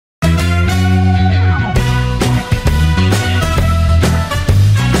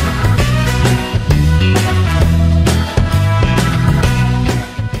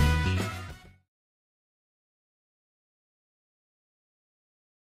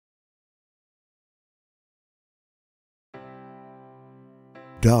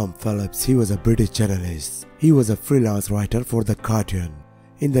Tom Phillips, he was a British journalist. He was a freelance writer for The Guardian.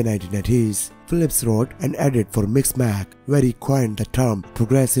 In the 1980s, Phillips wrote and edited for Mixmag, where he coined the term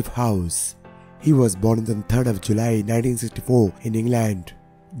progressive house. He was born on the 3rd of July 1964 in England.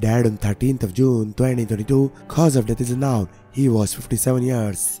 Died on 13th of June 2022. Cause of death is unknown. He was 57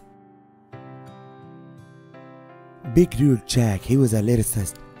 years. Big Rude Jack, he was a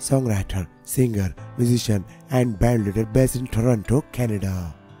lyricist, songwriter, singer, musician and band leader based in Toronto,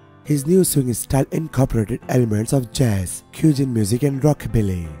 Canada. His new swing style incorporated elements of jazz, Cajun music and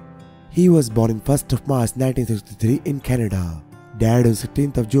rockabilly. He was born on 1st of March 1963 in Canada. Died on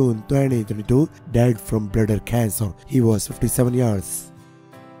 16th of June 2022, died from bladder cancer. He was 57 years.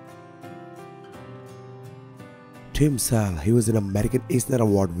 Tim Sale, he was an American Eisner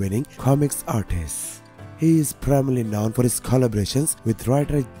Award-winning comics artist. He is primarily known for his collaborations with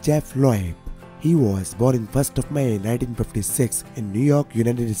writer Jeff Loeb. He was born on 1st of May 1956 in New York,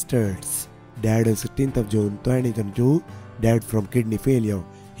 United States. Died on 16th of June 2022, died from kidney failure.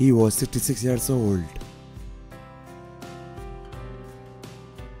 He was 66 years old.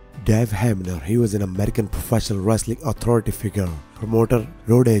 Dave Hebner, he was an American professional wrestling authority figure, promoter,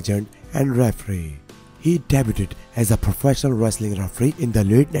 road agent and referee. He debuted as a professional wrestling referee in the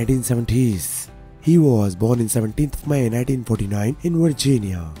late 1970s. He was born on 17th of May 1949 in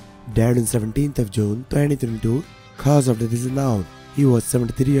Virginia. Died on 17th of June 2022. Cause of death is unknown. He was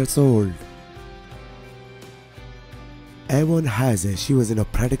 73 years old. Ivonne Haza, she was an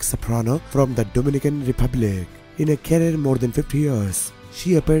operatic soprano from the Dominican Republic. In a career more than 50 years,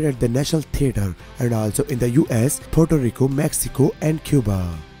 she appeared at the National Theatre and also in the US, Puerto Rico, Mexico and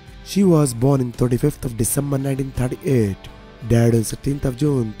Cuba. She was born on 35th of December 1938. Died on 16th of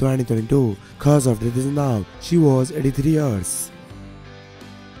June 2022. Cause of death is unknown. She was 83 years.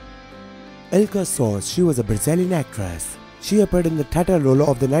 Ilka Soares, she was a Brazilian actress. She appeared in the title role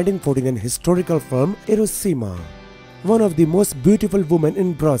of the 1949 historical film Hiroshima, one of the most beautiful women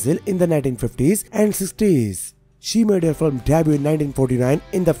in Brazil in the 1950s and 60s. She made her film debut in 1949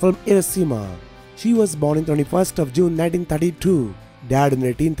 in the film Hiroshima. She was born on 21st of June 1932. Died on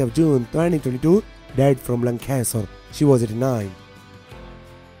 18th of June 2022. Died from lung cancer. She was 89.